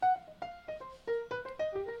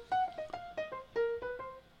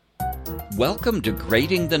Welcome to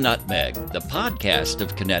Grading the Nutmeg, the podcast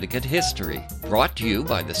of Connecticut history, brought to you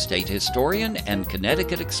by the State Historian and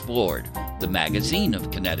Connecticut Explored, the magazine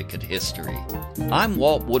of Connecticut history. I'm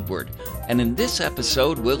Walt Woodward, and in this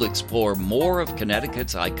episode we'll explore more of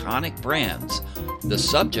Connecticut's iconic brands, the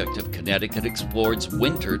subject of Connecticut Explored's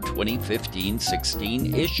Winter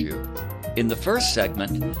 2015-16 issue. In the first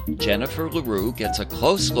segment, Jennifer LaRue gets a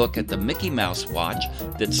close look at the Mickey Mouse watch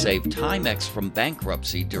that saved Timex from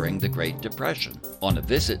bankruptcy during the Great Depression, on a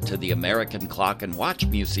visit to the American Clock and Watch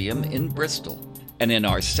Museum in Bristol. And in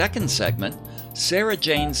our second segment,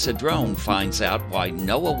 Sarajane Cedrone finds out why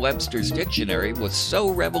Noah Webster's dictionary was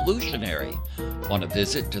so revolutionary, on a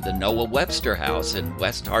visit to the Noah Webster House in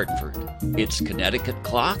West Hartford. It's Connecticut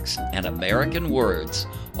Clocks and American Words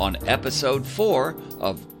on Episode 4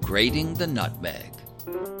 of Grading the Nutmeg.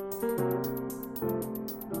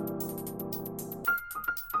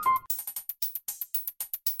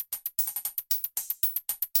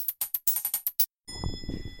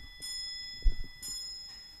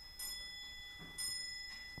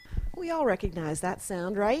 We all recognize that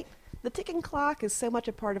sound, right? The ticking clock is so much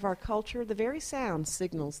a part of our culture, the very sound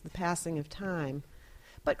signals the passing of time.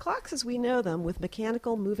 But clocks as we know them, with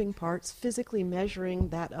mechanical moving parts physically measuring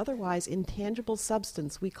that otherwise intangible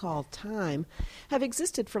substance we call time, have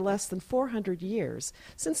existed for less than 400 years,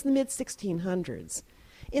 since the mid-1600s.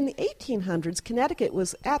 In the 1800s, Connecticut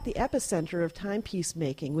was at the epicenter of timepiece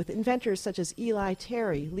making, with inventors such as Eli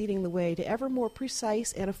Terry leading the way to ever more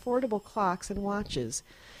precise and affordable clocks and watches.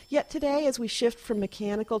 Yet today, as we shift from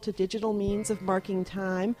mechanical to digital means of marking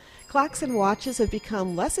time, clocks and watches have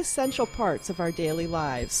become less essential parts of our daily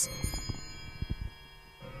lives.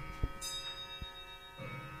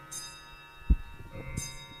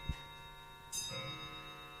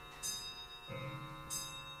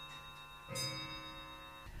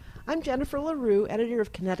 I'm Jennifer LaRue, editor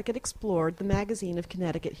of Connecticut Explored, the magazine of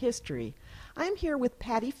Connecticut history. I am here with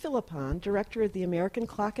Patti Philippon, director of the American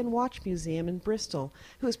Clock and Watch Museum in Bristol,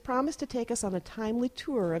 who has promised to take us on a timely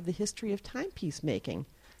tour of the history of timepiece making.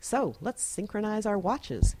 So let's synchronize our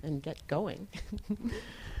watches and get going.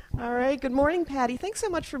 All right, good morning, Patti. Thanks so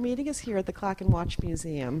much for meeting us here at the Clock and Watch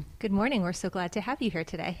Museum. Good morning. We're so glad to have you here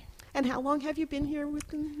today. And how long have you been here with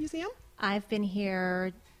the museum? I've been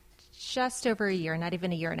here just over a year, not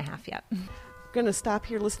even a year and a half yet. We're going to stop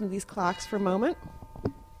here, listen to these clocks for a moment.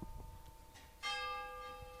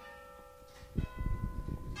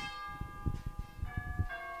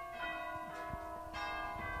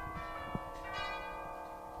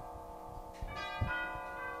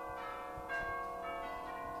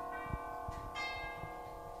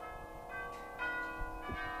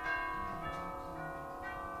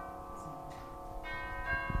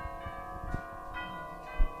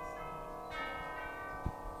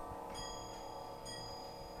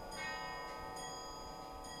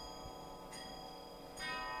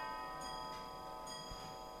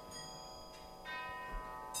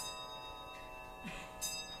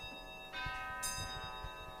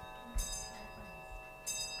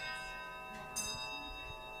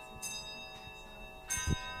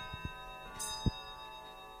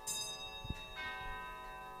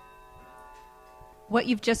 What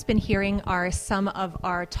you've just been hearing are some of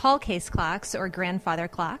our tall case clocks, or grandfather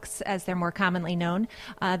clocks, as they're more commonly known,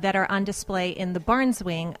 that are on display in the Barnes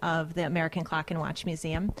wing of the American Clock and Watch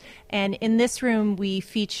Museum. And in this room, we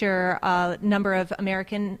feature a number of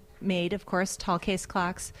American-made, of course, tall case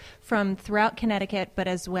clocks from throughout Connecticut, but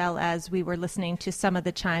as well as we were listening to some of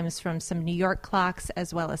the chimes from some New York clocks,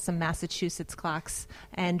 as well as some Massachusetts clocks.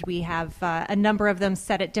 And we have a number of them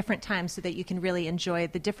set at different times so that you can really enjoy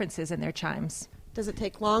the differences in their chimes. Does it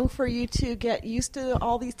take long for you to get used to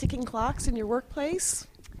all these ticking clocks in your workplace?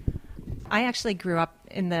 I actually grew up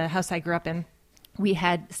in the house I grew up in. We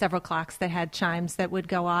had several clocks that had chimes that would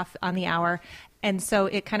go off on the hour. And so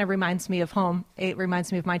it kind of reminds me of home. It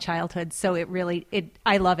reminds me of my childhood. So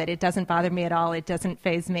I love it. It doesn't bother me at all. It doesn't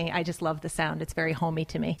faze me. I just love the sound. It's very homey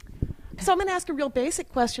to me. So I'm going to ask a real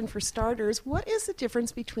basic question for starters. What is the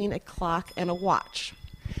difference between a clock and a watch?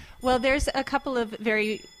 Well, there's a couple of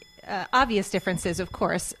very obvious differences, of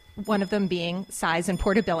course, one of them being size and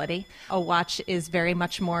portability. A watch is very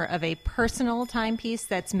much more of a personal timepiece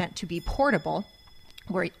that's meant to be portable,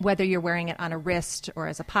 whether you're wearing it on a wrist or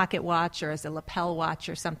as a pocket watch or as a lapel watch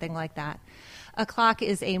or something like that. A clock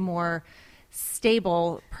is a more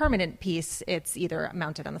stable, permanent piece. It's either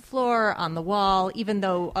mounted on the floor, on the wall. Even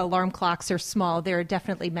though alarm clocks are small, they're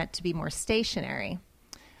definitely meant to be more stationary.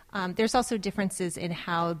 There's also differences in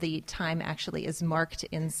how the time actually is marked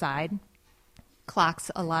inside.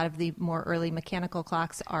 clocks, a lot of the more early mechanical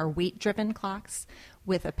clocks are weight-driven clocks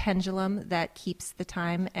with a pendulum that keeps the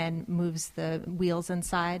time and moves the wheels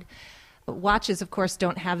inside. Watches, of course,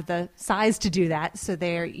 don't have the size to do that, so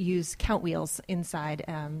they use count wheels inside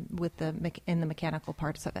in the mechanical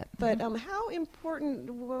parts of it. But how important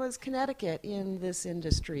was Connecticut in this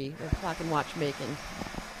industry of clock and watch making?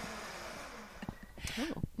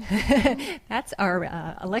 Oh. That's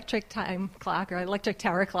our electric time clock or electric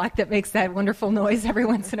tower clock that makes that wonderful noise every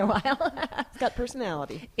once in a while. It's got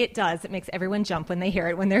personality. It does. It makes everyone jump when they hear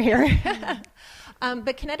it when they're here.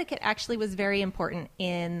 But Connecticut actually was very important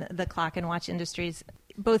in the clock and watch industries,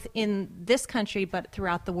 both in this country but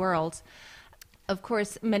throughout the world. Of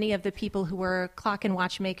course, many of the people who were clock and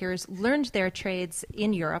watch makers learned their trades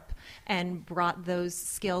in Europe and brought those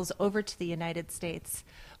skills over to the United States.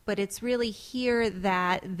 But it's really here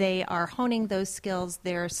that they are honing those skills.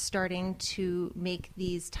 They're starting to make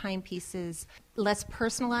these timepieces less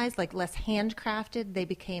personalized, like less handcrafted. They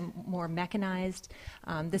became more mechanized.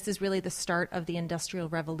 This is really the start of the Industrial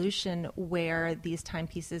Revolution, where these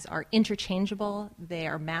timepieces are interchangeable. They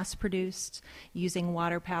are mass-produced using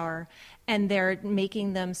water power, and they're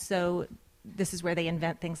making them so. This is where they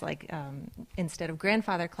invent things like, instead of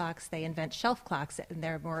grandfather clocks, they invent shelf clocks, and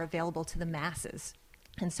they're more available to the masses.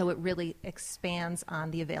 And so it really expands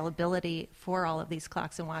on the availability for all of these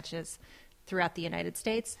clocks and watches throughout the United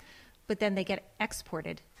States, but then they get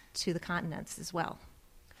exported to the continents as well.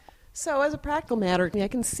 So as a practical matter, I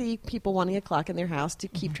can see people wanting a clock in their house to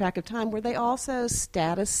keep track of time. Were they also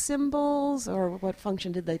status symbols, or what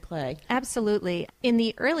function did they play? Absolutely. In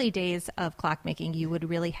the early days of clockmaking, you would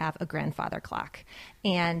really have a grandfather clock,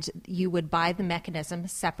 and you would buy the mechanism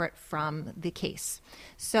separate from the case.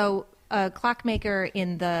 So a clockmaker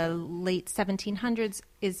in the late 1700s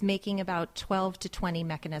is making about 12 to 20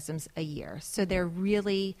 mechanisms a year. So they're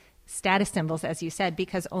really status symbols, as you said,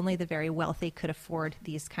 because only the very wealthy could afford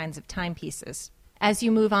these kinds of timepieces. As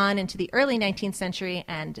you move on into the early 19th century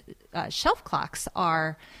and shelf clocks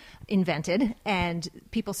are invented and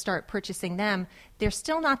people start purchasing them, they're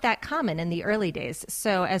still not that common in the early days.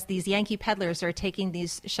 So as these Yankee peddlers are taking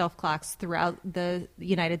these shelf clocks throughout the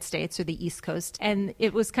United States or the East Coast, and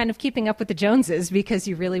it was kind of keeping up with the Joneses, because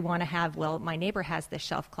you really want to have, well, my neighbor has this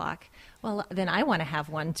shelf clock, well, then I want to have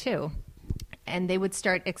one too. And they would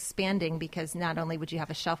start expanding, because not only would you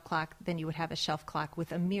have a shelf clock, then you would have a shelf clock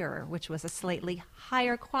with a mirror, which was a slightly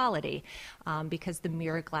higher quality, because the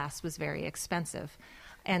mirror glass was very expensive.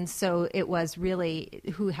 And so it was really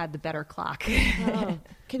who had the better clock. Oh.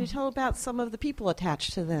 Can you tell about some of the people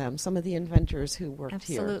attached to them, some of the inventors who worked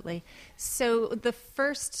here? Absolutely. So the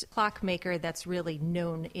first clockmaker that's really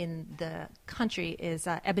known in the country is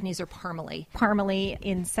Ebenezer Parmalee. Parmalee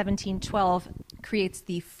in 1712 creates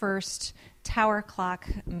the first tower clock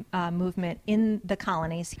movement in the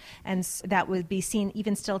colonies, and that would be seen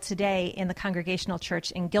even still today in the Congregational Church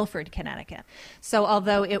in Guilford, Connecticut. So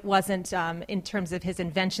although it wasn't, in terms of his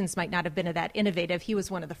inventions, might not have been that innovative, he was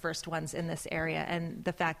one of the first ones in this area, and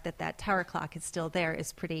the fact that that tower clock is still there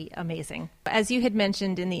is pretty amazing. As you had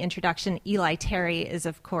mentioned in the introduction, Eli Terry is,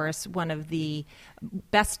 of course, one of the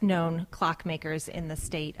best-known clockmakers in the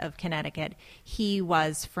state of Connecticut. He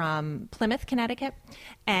was from Plymouth, Connecticut,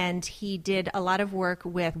 and he did a lot of work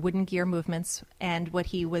with wooden gear movements, and what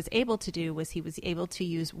he was able to do was he was able to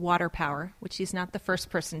use water power, which he's not the first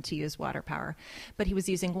person to use water power, but he was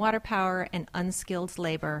using water power and unskilled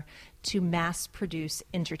labor to mass produce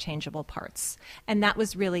interchangeable parts. And that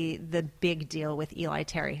was really the big deal with Eli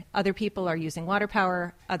Terry. Other people are using water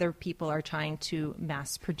power, other people are trying to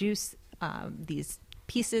mass produce these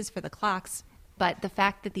pieces for the clocks. But the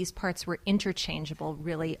fact that these parts were interchangeable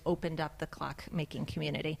really opened up the clock-making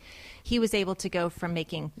community. He was able to go from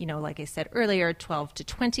making, like I said earlier, 12 to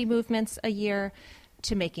 20 movements a year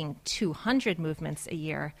to making 200 movements a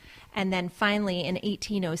year. And then finally, in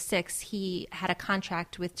 1806, he had a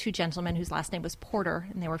contract with two gentlemen whose last name was Porter,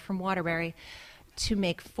 and they were from Waterbury, to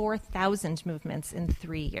make 4,000 movements in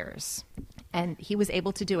 3 years. And he was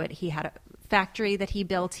able to do it. He had a factory that he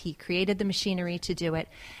built. He created the machinery to do it.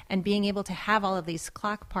 And being able to have all of these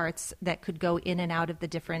clock parts that could go in and out of the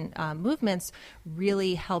different movements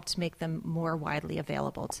really helped make them more widely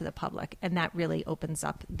available to the public. And that really opens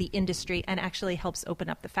up the industry and actually helps open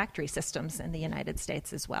up the factory systems in the United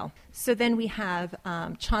States as well. So then we have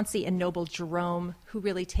Chauncey and Noble Jerome, who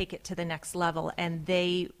really take it to the next level. And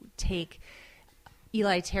they take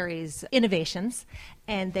Eli Terry's innovations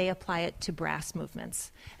and they apply it to brass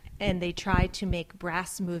movements. and they tried to make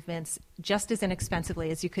brass movements just as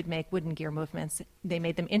inexpensively as you could make wooden gear movements. They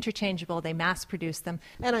made them interchangeable, they mass-produced them.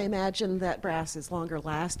 And I imagine that brass is longer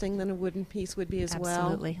lasting than a wooden piece would be as well.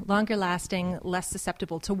 Absolutely. Longer lasting, less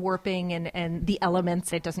susceptible to warping and the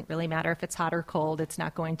elements. It doesn't really matter if it's hot or cold. It's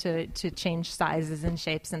not going to change sizes and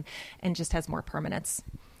shapes and just has more permanence.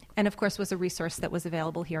 And, of course, was a resource that was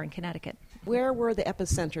available here in Connecticut. Where were the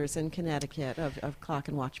epicenters in Connecticut of clock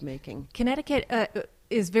and watch making? Connecticut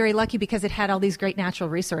is very lucky because it had all these great natural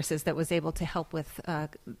resources that was able to help with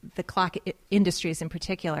the clock industries in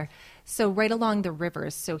particular. So right along the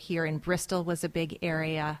rivers, so here in Bristol was a big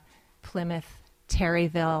area, Plymouth,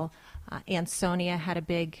 Terryville, Ansonia had a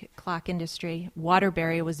big clock industry.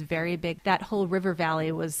 Waterbury was very big. That whole river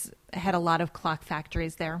valley had a lot of clock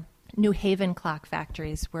factories there. New Haven clock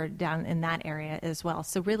factories were down in that area as well,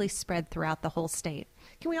 so really spread throughout the whole state.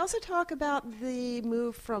 Can we also talk about the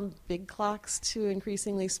move from big clocks to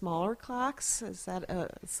increasingly smaller clocks? Is that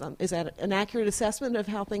an accurate assessment of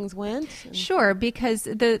how things went? Sure, because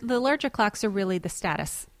the larger clocks are really the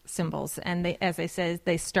status symbols, and they, as I said,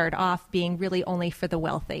 they start off being really only for the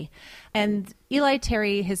wealthy. And Eli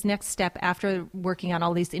Terry, his next step after working on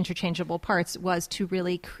all these interchangeable parts was to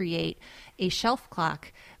really create a shelf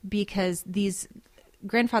clock, because these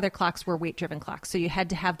grandfather clocks were weight-driven clocks, so you had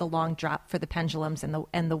to have the long drop for the pendulums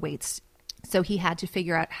and the weights. So he had to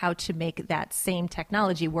figure out how to make that same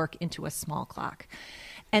technology work into a small clock.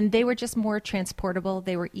 And they were just more transportable.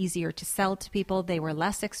 They were easier to sell to people. They were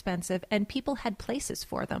less expensive, and people had places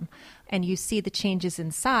for them. And you see the changes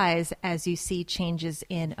in size as you see changes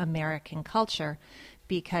in American culture,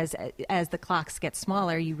 because as the clocks get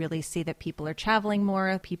smaller, you really see that people are traveling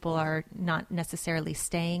more. People are not necessarily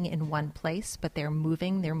staying in one place, but they're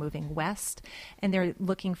moving west, and they're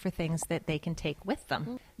looking for things that they can take with them.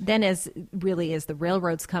 Mm-hmm. Then as the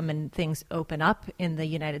railroads come and things open up in the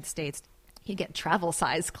United States, you get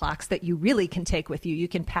travel-size clocks that you really can take with you. You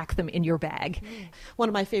can pack them in your bag. One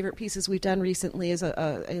of my favorite pieces we've done recently is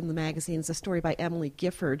in the magazine is a story by Emily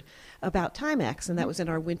Gifford about Timex, and that was in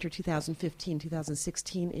our winter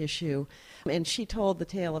 2015-2016 issue. And she told the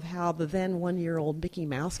tale of how the then one-year-old Mickey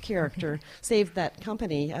Mouse character saved that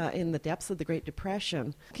company in the depths of the Great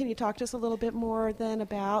Depression. Can you talk to us a little bit more then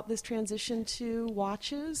about this transition to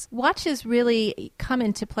watches? Watches really come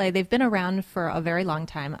into play. They've been around for a very long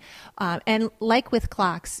time. And like with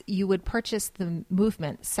clocks, you would purchase the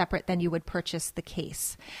movement separate than you would purchase the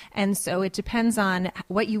case. And so it depends on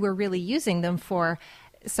what you were really using them for.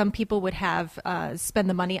 Some people would have spend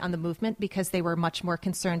the money on the movement because they were much more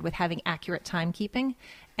concerned with having accurate timekeeping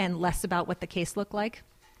and less about what the case looked like.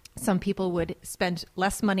 Some people would spend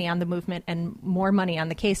less money on the movement and more money on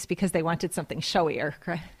the case because they wanted something showier.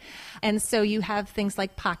 And so you have things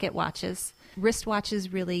like pocket watches.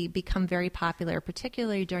 Wristwatches really become very popular,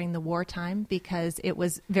 particularly during the wartime, because it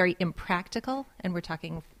was very impractical, and we're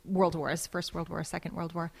talking World Wars, First World War, Second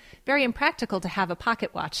World War, very impractical to have a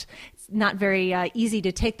pocket watch. It's not very easy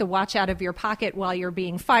to take the watch out of your pocket while you're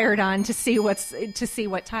being fired on to see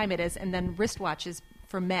what time it is, and then wristwatches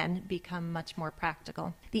for men become much more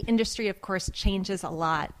practical. The industry, of course, changes a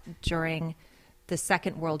lot during the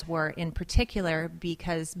Second World War in particular,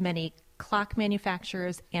 because many clock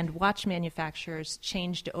manufacturers and watch manufacturers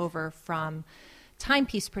changed over from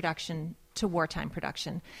timepiece production to wartime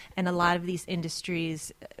production. And a lot of these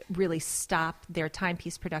industries really stopped their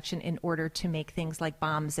timepiece production in order to make things like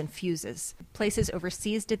bombs and fuses. Places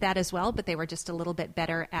overseas did that as well, but they were just a little bit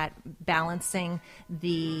better at balancing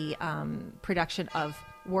the production of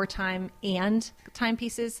wartime and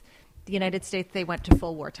timepieces. The United States, they went to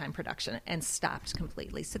full wartime production and stopped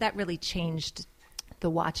completely. So that really changed the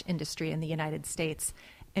watch industry in the United States.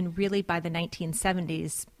 And really by the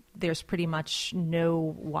 1970s, there's pretty much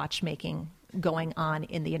no watchmaking going on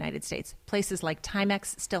in the United States. Places like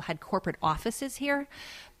Timex still had corporate offices here,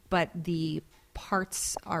 but the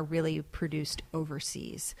parts are really produced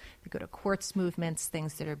overseas. We go to quartz movements,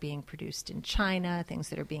 things that are being produced in China, things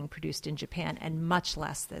that are being produced in Japan, and much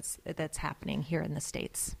less that's happening here in the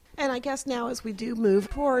States. And I guess now as we do move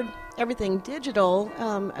toward everything digital,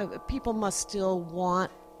 people must still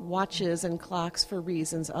want watches and clocks for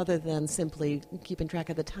reasons other than simply keeping track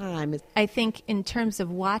of the time. I think in terms of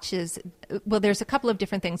watches, well, there's a couple of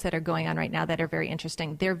different things that are going on right now that are very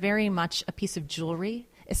interesting. They're very much a piece of jewelry,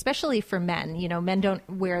 especially for men. You know, men don't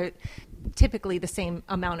wear typically the same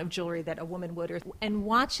amount of jewelry that a woman would. And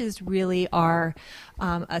watches really are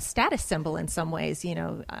a status symbol in some ways.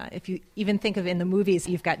 If you even think of in the movies,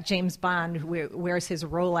 you've got James Bond who wears his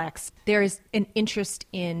Rolex. There's an interest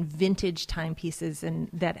in vintage timepieces and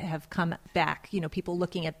that have come back. People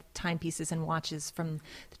looking at timepieces and watches from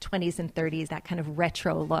the 20s and 30s, that kind of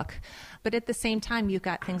retro look. But at the same time, you've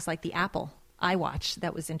got things like the Apple iWatch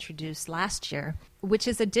that was introduced last year, which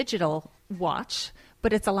is a digital watch,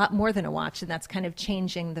 but it's a lot more than a watch, and that's kind of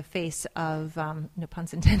changing the face of, no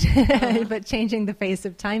puns intended, but changing the face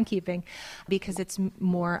of timekeeping because it's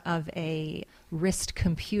more of a wrist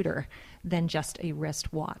computer than just a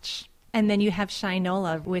wrist watch. And then you have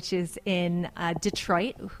Shinola, which is in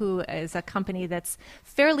Detroit, who is a company that's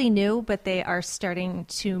fairly new, but they are starting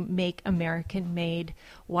to make American-made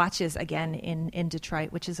watches again in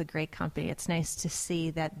Detroit, which is a great company. It's nice to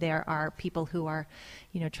see that there are people who are,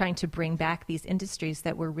 trying to bring back these industries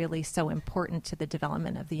that were really so important to the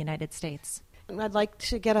development of the United States. I'd like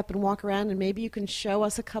to get up and walk around, and maybe you can show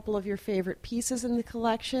us a couple of your favorite pieces in the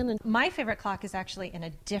collection. And my favorite clock is actually in a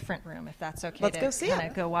different room, if that's okay. Let's go see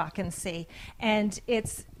it. Go walk and see. And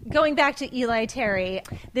it's going back to Eli Terry.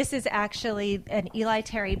 This is actually an Eli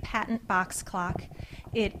Terry patent box clock.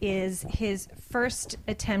 It is his first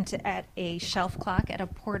attempt at a shelf clock, at a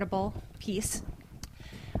portable piece.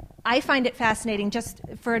 I find it fascinating just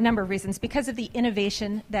for a number of reasons, because of the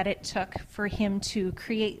innovation that it took for him to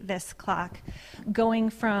create this clock,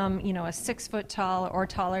 going from, a 6 foot tall or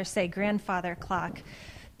taller, say, grandfather clock,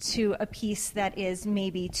 to a piece that is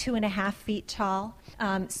maybe 2.5 feet tall.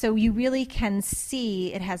 So you really can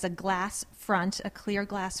see it has a glass front, a clear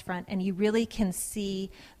glass front, and you really can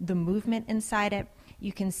see the movement inside it.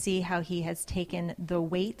 You can see how he has taken the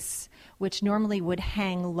weights, which normally would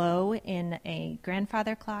hang low in a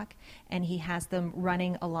grandfather clock, and he has them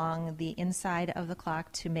running along the inside of the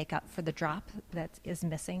clock to make up for the drop that is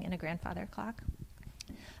missing in a grandfather clock.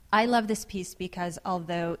 I love this piece because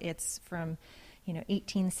although it's from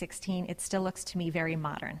 1816, it still looks to me very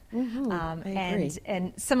modern. Mm-hmm. I agree.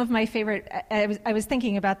 And some of my favorite, I was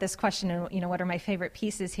thinking about this question, and what are my favorite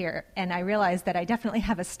pieces here? And I realized that I definitely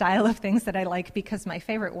have a style of things that I like, because my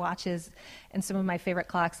favorite watches and some of my favorite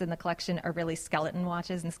clocks in the collection are really skeleton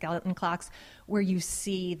watches and skeleton clocks, where you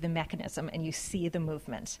see the mechanism and you see the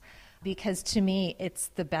movement. Because to me, it's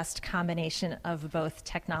the best combination of both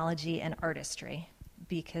technology and artistry,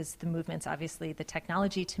 because the movement's obviously the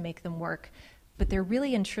technology to make them work, but they're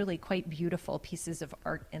really and truly quite beautiful pieces of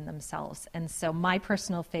art in themselves. And so my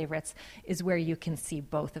personal favorites is where you can see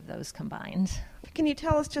both of those combined. Can you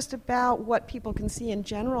tell us just about what people can see in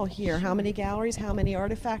general here? How many galleries, how many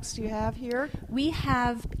artifacts do you have here? We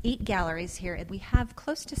have 8 galleries here, and we have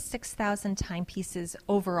close to 6,000 timepieces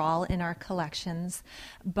overall in our collections,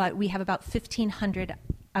 but we have about 1,500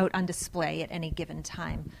 out on display at any given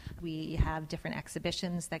time. We have different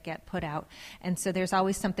exhibitions that get put out, and so there's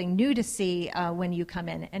always something new to see when you come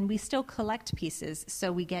in. And we still collect pieces, so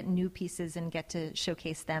we get new pieces and get to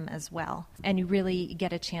showcase them as well. And you really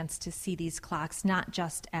get a chance to see these clocks not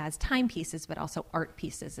just as timepieces, but also art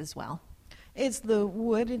pieces as well. Is the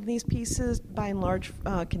wood in these pieces, by and large,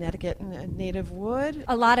 Connecticut native wood?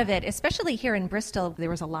 A lot of it, especially here in Bristol, there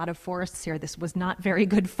was a lot of forests here. This was not very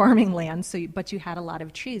good farming land, but you had a lot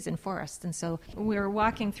of trees and forests. And so we're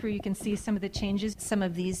walking through, you can see some of the changes. Some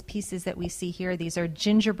of these pieces that we see here, these are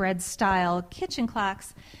gingerbread-style kitchen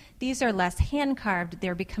clocks. These are less hand-carved.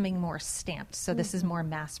 They're becoming more stamped, so this is more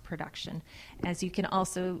mass production. As you can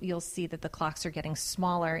also, you'll see that the clocks are getting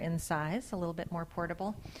smaller in size, a little bit more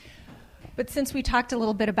portable. But since we talked a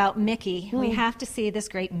little bit about Mickey, we have to see this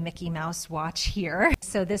great Mickey Mouse watch here.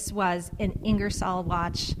 So this was an Ingersoll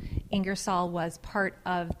watch. Ingersoll was part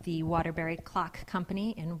of the Waterbury Clock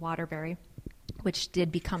Company in Waterbury, which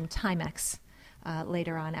did become Timex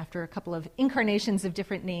later on. After a couple of incarnations of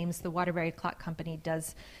different names, the Waterbury Clock Company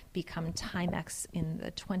does become Timex in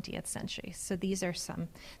the 20th century. So these are some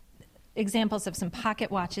examples of some pocket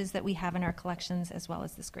watches that we have in our collections, as well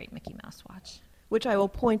as this great Mickey Mouse watch, which I will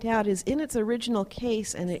point out is in its original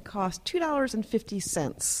case, and it cost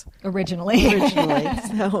 $2.50. Originally.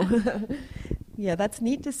 So, yeah, that's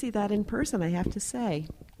neat to see that in person, I have to say.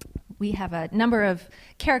 We have a number of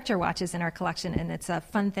character watches in our collection, and it's a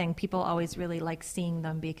fun thing. People always really like seeing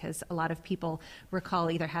them because a lot of people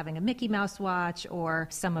recall either having a Mickey Mouse watch or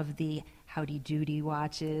some of the Howdy Doody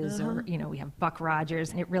watches, or, we have Buck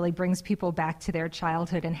Rogers, and it really brings people back to their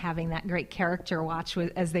childhood and having that great character watch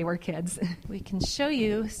as they were kids. We can show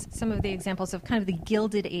you some of the examples of kind of the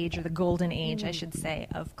Gilded Age, or the Golden Age, I should say,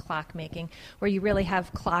 of clockmaking, where you really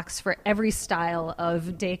have clocks for every style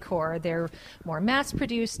of decor. They're more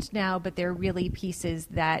mass-produced now, but they're really pieces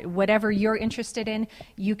that whatever you're interested in,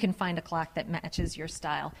 you can find a clock that matches your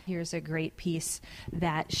style. Here's a great piece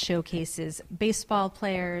that showcases baseball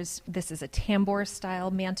players. This is a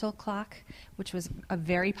tambour-style mantle clock, which was a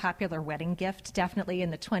very popular wedding gift, definitely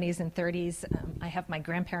in the 20s and 30s. I have my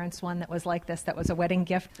grandparents' one that was like this, that was a wedding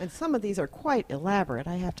gift. And some of these are quite elaborate,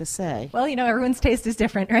 I have to say. Well, everyone's taste is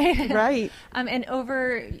different, right? Right. And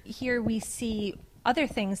over here we see other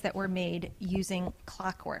things that were made using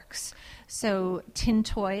clockworks. So tin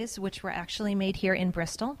toys, which were actually made here in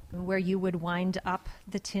Bristol, where you would wind up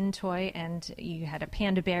the tin toy and you had a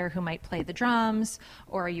panda bear who might play the drums,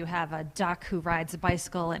 or you have a duck who rides a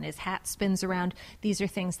bicycle and his hat spins around. These are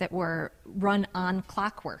things that were run on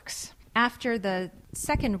clockworks. After the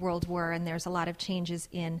Second World War, and there's a lot of changes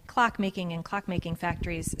in clockmaking and clockmaking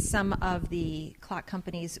factories, some of the clock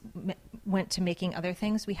companies went to making other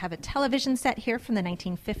things. We have a television set here from the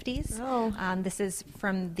 1950s. This is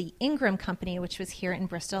from the Ingram Company, which was here in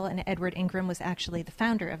Bristol, and Edward Ingram was actually the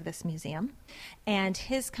founder of this museum. And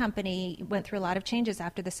his company went through a lot of changes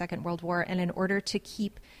after the Second World War, and in order to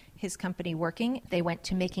keep his company working, they went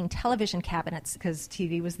to making television cabinets because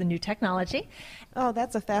TV was the new technology. Oh,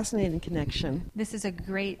 that's a fascinating connection. This is a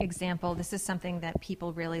great example. This is something that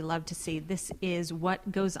people really love to see. This is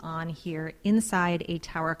what goes on here inside a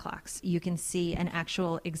tower clock. You can see an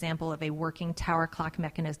actual example of a working tower clock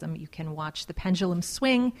mechanism. You can watch the pendulum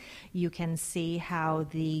swing. You can see how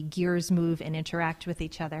the gears move and interact with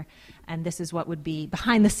each other. And this is what would be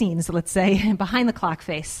behind the scenes, let's say, behind the clock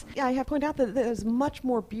face. Yeah, I have pointed out that there's much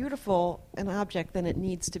more beautiful an object than it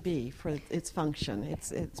needs to be for its function.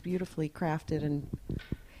 It's beautifully crafted, and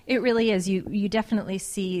it really is. You definitely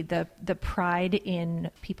see the pride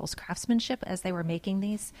in people's craftsmanship as they were making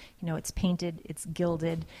these. It's painted, it's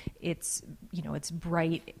gilded, it's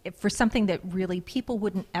bright. For something that really people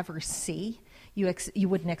wouldn't ever see, you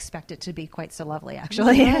wouldn't expect it to be quite so lovely,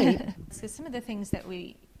 actually. Right. So some of the things that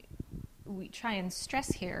we try and stress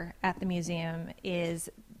here at the museum is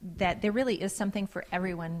that there really is something for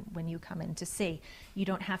everyone when you come in to see. You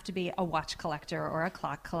don't have to be a watch collector or a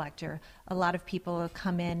clock collector. A lot of people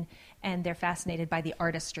come in and they're fascinated by the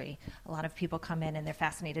artistry. A lot of people come in and they're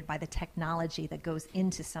fascinated by the technology that goes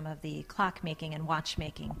into some of the clockmaking and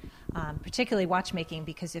watchmaking, particularly watchmaking,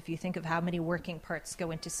 because if you think of how many working parts go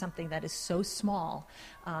into something that is so small,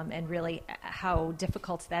 and really how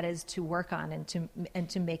difficult that is to work on and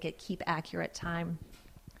to make it keep accurate time.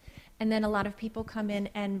 And then a lot of people come in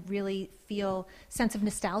and really feel sense of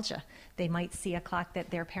nostalgia. They might see a clock that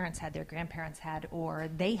their parents had, their grandparents had, or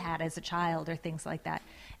they had as a child, or things like that.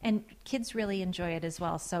 And kids really enjoy it as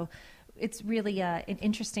well. So it's really an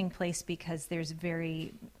interesting place because there's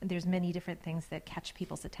many different things that catch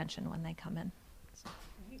people's attention when they come in.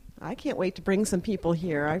 I can't wait to bring some people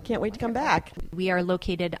here. I can't wait to come back. We are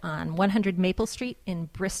located on 100 Maple Street in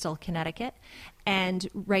Bristol, Connecticut. And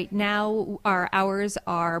right now, our hours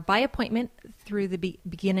are by appointment through the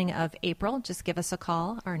beginning of April. Just give us a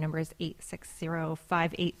call. Our number is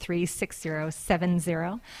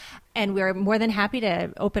 860-583-6070. And we're more than happy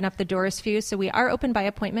to open up the doors for you. So we are open by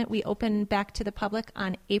appointment. We open back to the public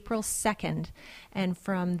on April 2nd. And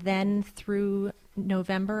from then through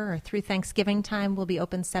November or through Thanksgiving time, we'll be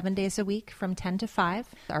open 7 days a week from 10 to 5.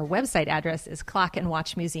 Our website address is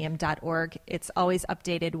clockandwatchmuseum.org. It's always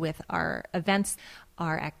updated with our events,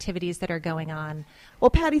 our activities that are going on. Well,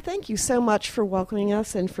 Patti, thank you so much for welcoming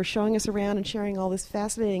us and for showing us around and sharing all this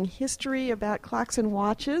fascinating history about clocks and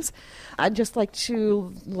watches. I'd just like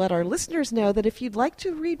to let our listeners know that if you'd like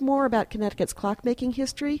to read more about Connecticut's clockmaking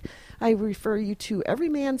history, I refer you to Every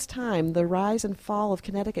Man's Time, The Rise and Fall of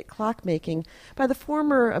Connecticut Clockmaking by the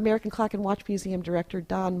former American Clock and Watch Museum director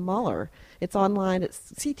Don Muller. It's online at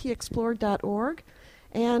ctexplored.org.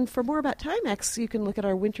 And for more about Timex, you can look at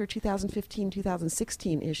our winter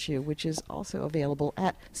 2015-2016 issue, which is also available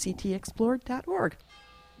at ctexplored.org.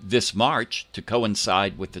 This March, to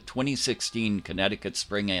coincide with the 2016 Connecticut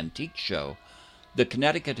Spring Antique Show, the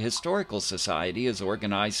Connecticut Historical Society is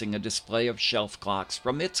organizing a display of shelf clocks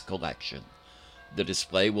from its collection. The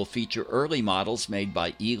display will feature early models made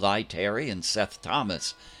by Eli Terry and Seth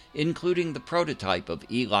Thomas, including the prototype of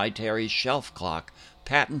Eli Terry's shelf clock,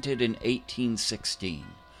 patented in 1816.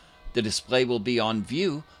 The display will be on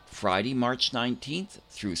view Friday, March 19th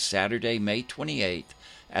through Saturday, May 28th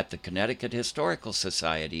at the Connecticut Historical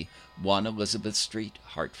Society, 1 Elizabeth Street,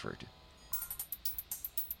 Hartford.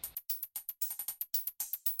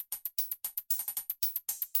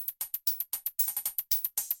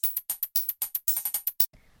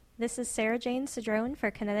 This is Sarajane Cedrone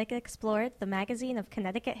for Connecticut Explored, the magazine of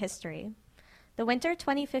Connecticut history. The winter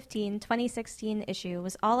 2015-2016 issue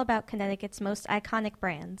was all about Connecticut's most iconic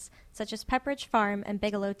brands, such as Pepperidge Farm and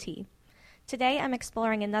Bigelow Tea. Today I'm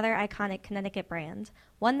exploring another iconic Connecticut brand,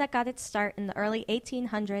 one that got its start in the early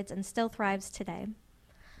 1800s and still thrives today.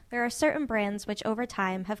 There are certain brands which over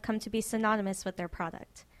time have come to be synonymous with their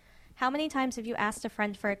product. How many times have you asked a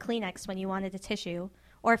friend for a Kleenex when you wanted a tissue,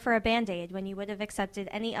 or for a Band-Aid when you would have accepted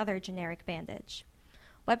any other generic bandage?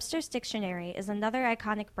 Webster's Dictionary is another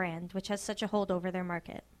iconic brand which has such a hold over their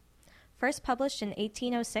market. First published in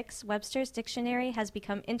 1806, Webster's Dictionary has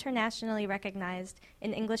become internationally recognized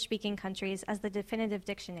in English-speaking countries as the definitive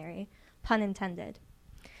dictionary, pun intended.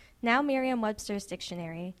 Now Merriam-Webster's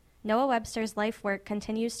Dictionary, Noah Webster's life work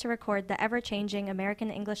continues to record the ever-changing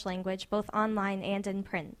American English language both online and in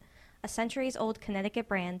print, a centuries-old Connecticut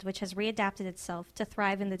brand which has readapted itself to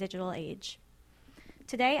thrive in the digital age.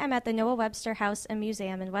 Today I'm at the Noah Webster House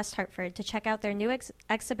Museum in West Hartford to check out their new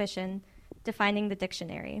exhibition, Defining the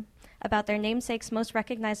Dictionary, about their namesake's most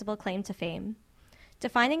recognizable claim to fame.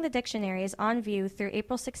 Defining the Dictionary is on view through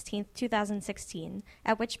April 16, 2016,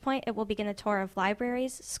 at which point it will begin a tour of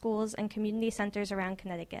libraries, schools, and community centers around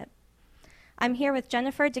Connecticut. I'm here with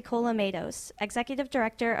Jennifer DiCola Matos, Executive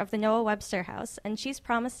Director of the Noah Webster House, and she's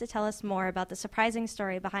promised to tell us more about the surprising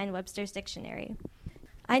story behind Webster's Dictionary.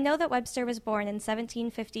 I know that Webster was born in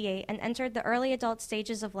 1758 and entered the early adult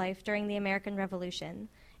stages of life during the American Revolution,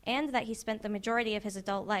 and that he spent the majority of his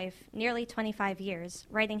adult life, nearly 25 years,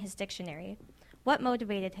 writing his dictionary. What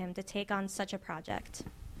motivated him to take on such a project?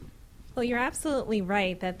 Well, you're absolutely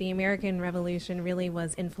right that the American Revolution really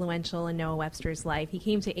was influential in Noah Webster's life. He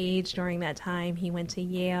came to age during that time. He went to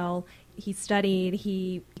Yale. He studied.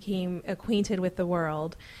 He became acquainted with the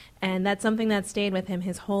world. And that's something that stayed with him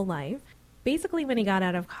his whole life. Basically, when he got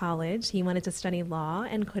out of college, he wanted to study law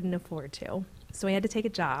and couldn't afford to. So he had to take a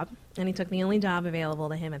job, and he took the only job available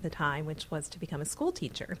to him at the time, which was to become a school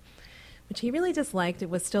teacher, which he really disliked. It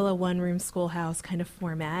was still a one-room schoolhouse kind of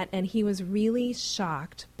format, and he was really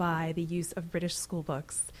shocked by the use of British school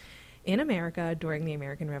books in America during the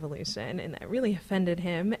American Revolution, and that really offended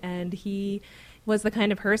him, and he was the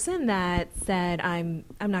kind of person that said, I'm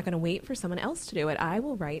not going to wait for someone else to do it. I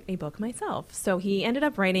will write a book myself. So he ended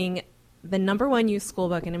up writing the number one used school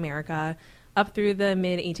book in America up through the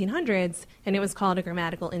mid-1800s, and it was called A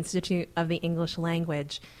Grammatical Institute of the English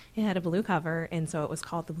Language. It had a blue cover, and so it was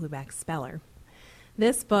called the Blueback Speller.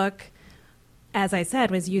 This book, as I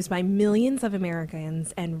said, was used by millions of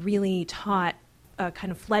Americans and really taught a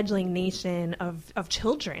kind of fledgling nation of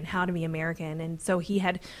children how to be American. And so he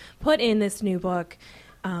had put in this new book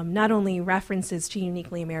not only references to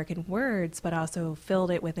uniquely American words, but also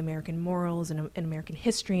filled it with American morals and American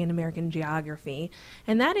history and American geography.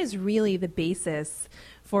 And that is really the basis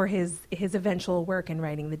for his eventual work in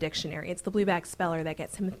writing the dictionary. It's the Blueback Speller that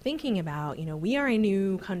gets him thinking about, we are a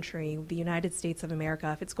new country, the United States of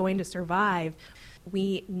America. If it's going to survive,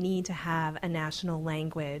 we need to have a national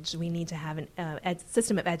language. We need to have a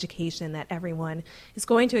system of education that everyone is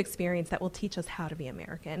going to experience that will teach us how to be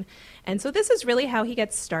American. And so this is really how he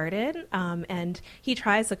gets started. And he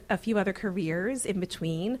tries a few other careers in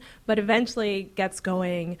between, but eventually gets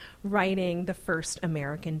going writing the first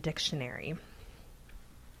American dictionary.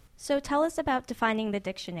 So tell us about Defining the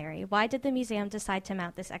Dictionary. Why did the museum decide to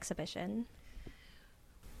mount this exhibition?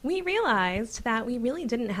 We realized that we really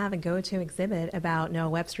didn't have a go-to exhibit about Noah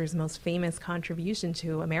Webster's most famous contribution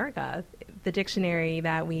to America, the dictionary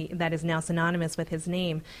that is now synonymous with his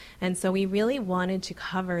name. And so we really wanted to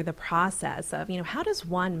cover the process of, how does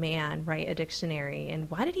one man write a dictionary, and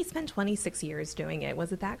why did he spend 26 years doing it?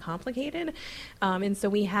 Was it that complicated? And so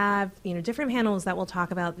we have, different panels that will talk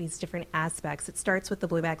about these different aspects. It starts with the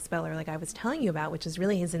Blueback Speller, like I was telling you about, which is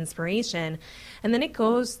really his inspiration. And then it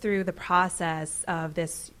goes through the process of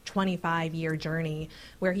this 25-year journey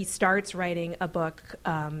where he starts writing a book,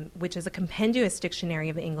 which is a compendious dictionary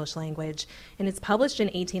of the English language, and it's published in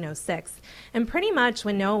 1806. And pretty much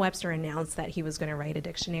when Noah Webster announced that he was going to write a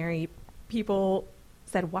dictionary, people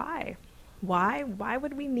said, why? Why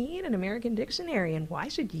would we need an American dictionary, and why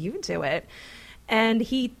should you do it? And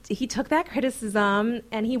he took that criticism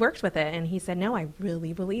and he worked with it, and he said, no, I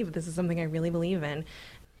really believe this is something I really believe in.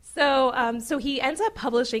 So he ends up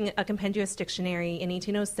publishing a compendious dictionary in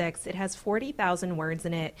 1806. It has 40,000 words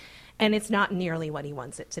in it, and it's not nearly what he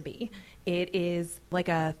wants it to be. It is like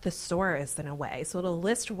a thesaurus in a way. So it'll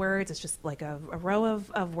list words. It's just like a row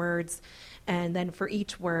of words, and then for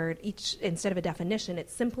each word, instead of a definition,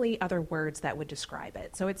 it's simply other words that would describe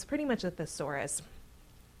it. So it's pretty much a thesaurus.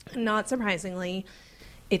 Not surprisingly,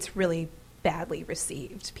 it's really badly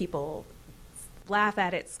received. People laugh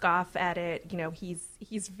at it, scoff at it. You know,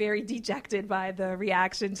 he's very dejected by the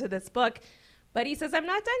reaction to this book. But he says, I'm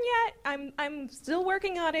not done yet. I'm still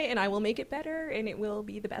working on it, and I will make it better, and it will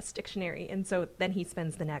be the best dictionary. And so then he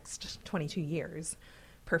spends the next 22 years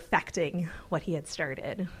perfecting what he had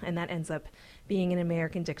started. And that ends up being an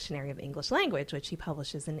American Dictionary of English Language, which he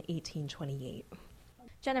publishes in 1828.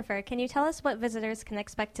 Jennifer, can you tell us what visitors can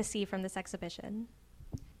expect to see from this exhibition?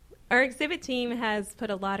 Our exhibit team has put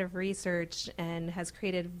a lot of research and has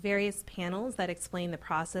created various panels that explain the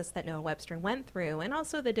process that Noah Webster went through and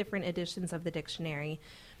also the different editions of the dictionary.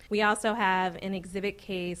 We also have an exhibit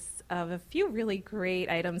case of a few really great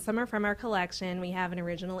items. Some are from our collection. We have an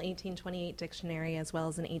original 1828 dictionary as well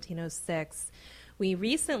as an 1806. We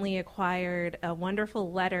recently acquired a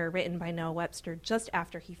wonderful letter written by Noah Webster just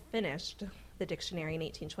after he finished the dictionary in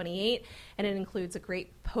 1828, and it includes a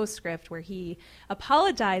great postscript where he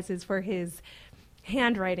apologizes for his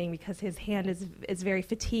handwriting because his hand is very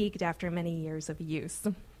fatigued after many years of use.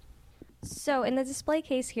 So in the display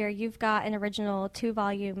case here, you've got an original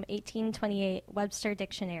 2-volume 1828 Webster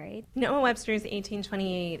Dictionary. Noah Webster's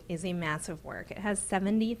 1828 is a massive work. It has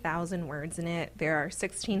 70,000 words in it. There are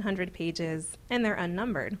 1,600 pages, and they're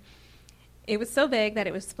unnumbered. It was so big that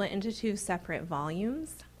it was split into 2 separate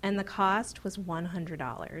volumes, and the cost was $100.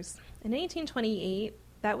 In 1828,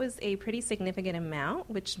 that was a pretty significant amount,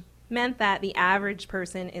 which meant that the average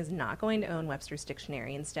person is not going to own Webster's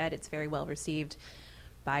Dictionary. Instead, it's very well received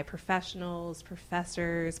by professionals,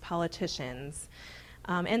 professors, politicians.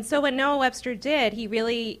 And so what Noah Webster did,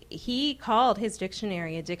 he called his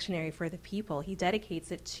dictionary a dictionary for the people. He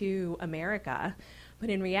dedicates it to America. But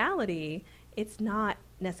in reality, it's not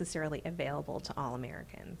necessarily available to all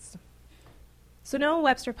Americans. So Noah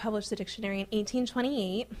Webster published the dictionary in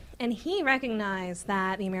 1828, and he recognized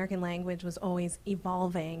that the American language was always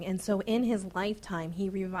evolving. And so in his lifetime, he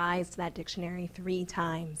revised that dictionary 3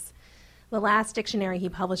 times. The last dictionary he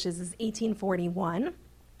publishes is 1841.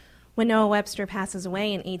 When Noah Webster passes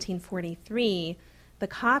away in 1843, the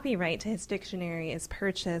copyright to his dictionary is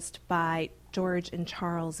purchased by George and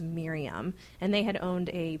Charles Merriam, and they had owned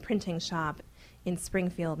a printing shop in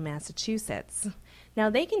Springfield, Massachusetts. Now,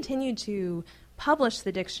 they continued to publish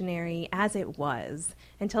the dictionary as it was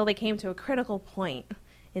until they came to a critical point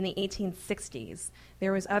in the 1860s.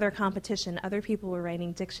 There was other competition, other people were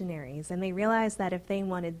writing dictionaries, and they realized that if they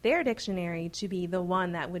wanted their dictionary to be the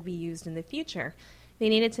one that would be used in the future, they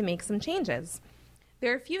needed to make some changes.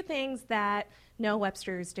 There are a few things that Noah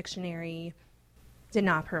Webster's dictionary did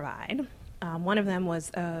not provide. One of them was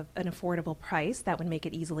an affordable price that would make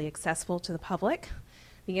it easily accessible to the public.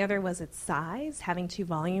 The other was its size. Having 2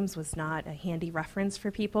 volumes was not a handy reference for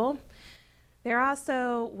people. There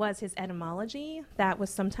also was his etymology that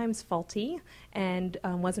was sometimes faulty and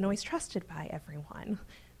wasn't always trusted by everyone.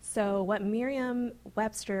 So what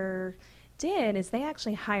Merriam-Webster did is they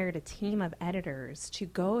actually hired a team of editors to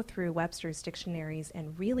go through Webster's dictionaries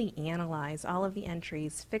and really analyze all of the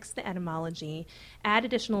entries, fix the etymology, add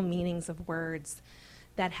additional meanings of words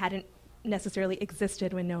that hadn't necessarily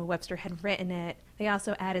existed when Noah Webster had written it. They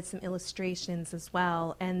also added some illustrations as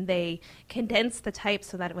well, and they condensed the type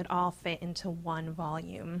so that it would all fit into 1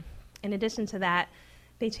 volume. In addition to that,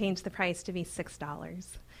 they changed the price to be $6.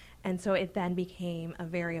 And so it then became a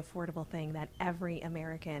very affordable thing that every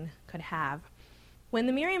American could have. When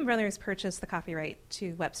the Merriam brothers purchased the copyright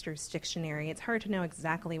to Webster's dictionary, it's hard to know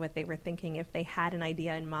exactly what they were thinking, if they had an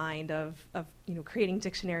idea in mind of creating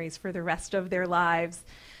dictionaries for the rest of their lives.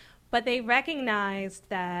 But they recognized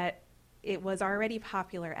that it was already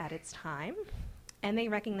popular at its time, and they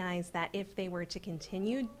recognized that if they were to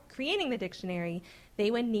continue creating the dictionary,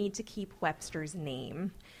 they would need to keep Webster's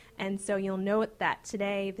name. And so you'll note that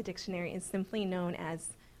today the dictionary is simply known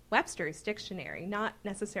as Webster's Dictionary, not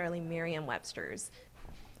necessarily Merriam-Webster's.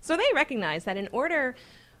 So they recognized that in order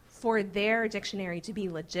for their dictionary to be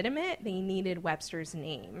legitimate, they needed Webster's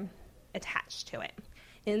name attached to it.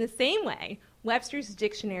 In the same way, Webster's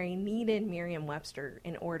dictionary needed Merriam-Webster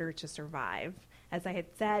in order to survive. As I had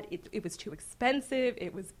said, it was too expensive,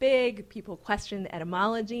 it was big, people questioned the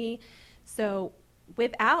etymology. So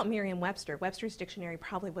without Merriam-Webster, Webster's dictionary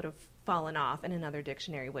probably would have fallen off and another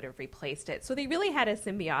dictionary would have replaced it. So they really had a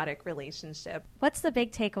symbiotic relationship. What's the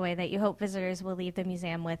big takeaway that you hope visitors will leave the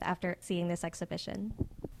museum with after seeing this exhibition?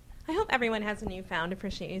 I hope everyone has a newfound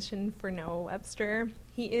appreciation for Noah Webster.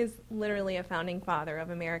 He is literally a founding father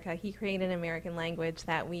of America. He created an American language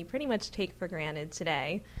that we pretty much take for granted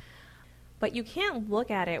today. But you can't look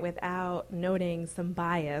at it without noting some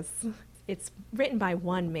bias. It's written by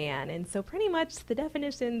one man, and so pretty much the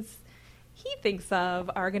definitions he thinks of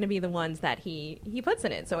are going to be the ones that he puts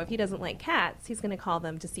in it. So if he doesn't like cats, he's going to call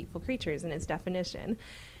them deceitful creatures in his definition.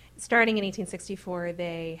 Starting in 1864,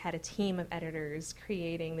 they had a team of editors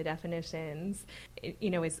creating the definitions. It,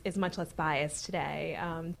 is much less biased today.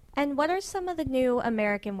 And what are some of the new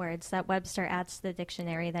American words that Webster adds to the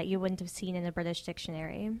dictionary that you wouldn't have seen in a British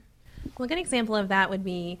dictionary? Well, a good example of that would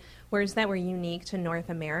be words that were unique to North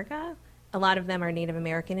America. A lot of them are Native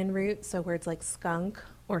American in root, so words like skunk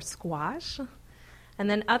or squash. And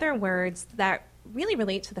then other words that really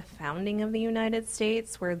relate to the founding of the United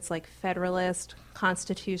States, words like Federalist,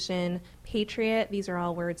 Constitution, Patriot. These are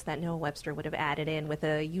all words that Noah Webster would have added in with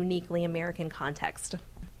a uniquely American context.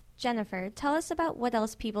 Jennifer, tell us about what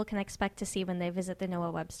else people can expect to see when they visit the Noah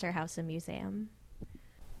Webster House Museum.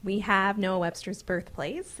 We have Noah Webster's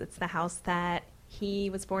birthplace. It's the house that he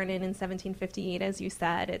was born in 1758, as you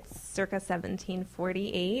said. It's circa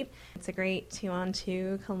 1748. It's a great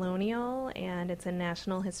two-on-two colonial, and it's a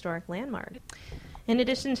National Historic Landmark. In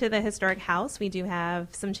addition to the historic house, we do have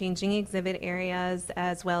some changing exhibit areas,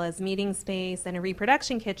 as well as meeting space and a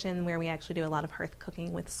reproduction kitchen where we actually do a lot of hearth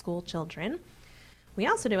cooking with school children. We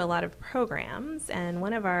also do a lot of programs, and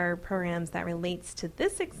one of our programs that relates to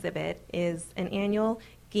this exhibit is an annual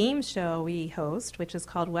game show we host, which is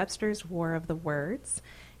called Webster's War of the Words.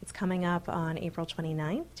 It's coming up on April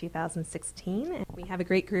 29th, 2016. And we have a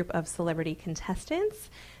great group of celebrity contestants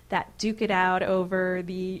that duke it out over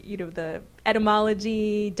the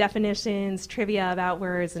etymology, definitions, trivia about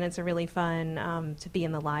words, and it's a really fun to be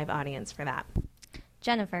in the live audience for that.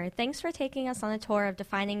 Jennifer, thanks for taking us on a tour of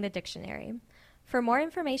defining the dictionary. For more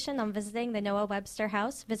information on visiting the Noah Webster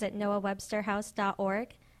House, visit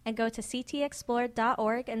noahwebsterhouse.org. and go to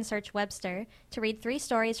ctexplored.org and search Webster to read 3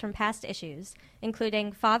 stories from past issues,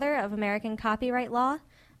 including Father of American Copyright Law,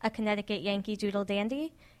 A Connecticut Yankee Doodle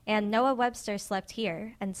Dandy, and Noah Webster Slept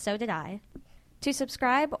Here, and So Did I. To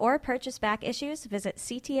subscribe or purchase back issues, visit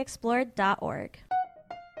ctexplored.org.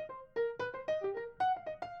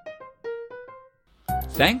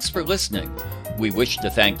 Thanks for listening. We wish to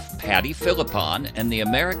thank Patti Philippon and the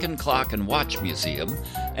American Clock and Watch Museum,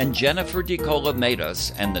 and Jennifer DiCola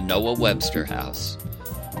Matos and the Noah Webster House.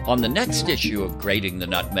 On the next issue of Grating the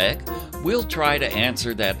Nutmeg, we'll try to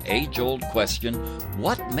answer that age-old question,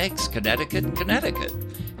 what makes Connecticut, Connecticut?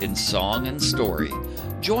 In song and story.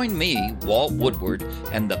 Join me, Walt Woodward,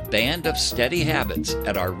 and the Band of Steady Habits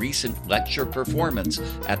at our recent lecture performance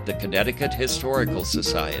at the Connecticut Historical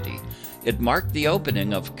Society. It marked the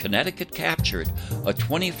opening of Connecticut Captured, a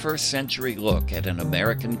 21st century look at an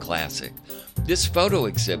American classic. This photo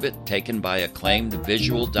exhibit, taken by acclaimed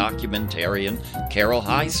visual documentarian Carol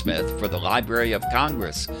Highsmith for the Library of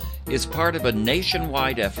Congress, is part of a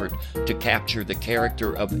nationwide effort to capture the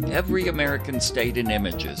character of every American state in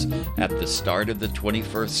images at the start of the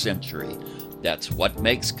 21st century. That's what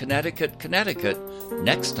makes Connecticut, Connecticut,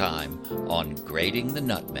 next time on Grating the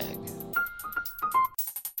Nutmeg.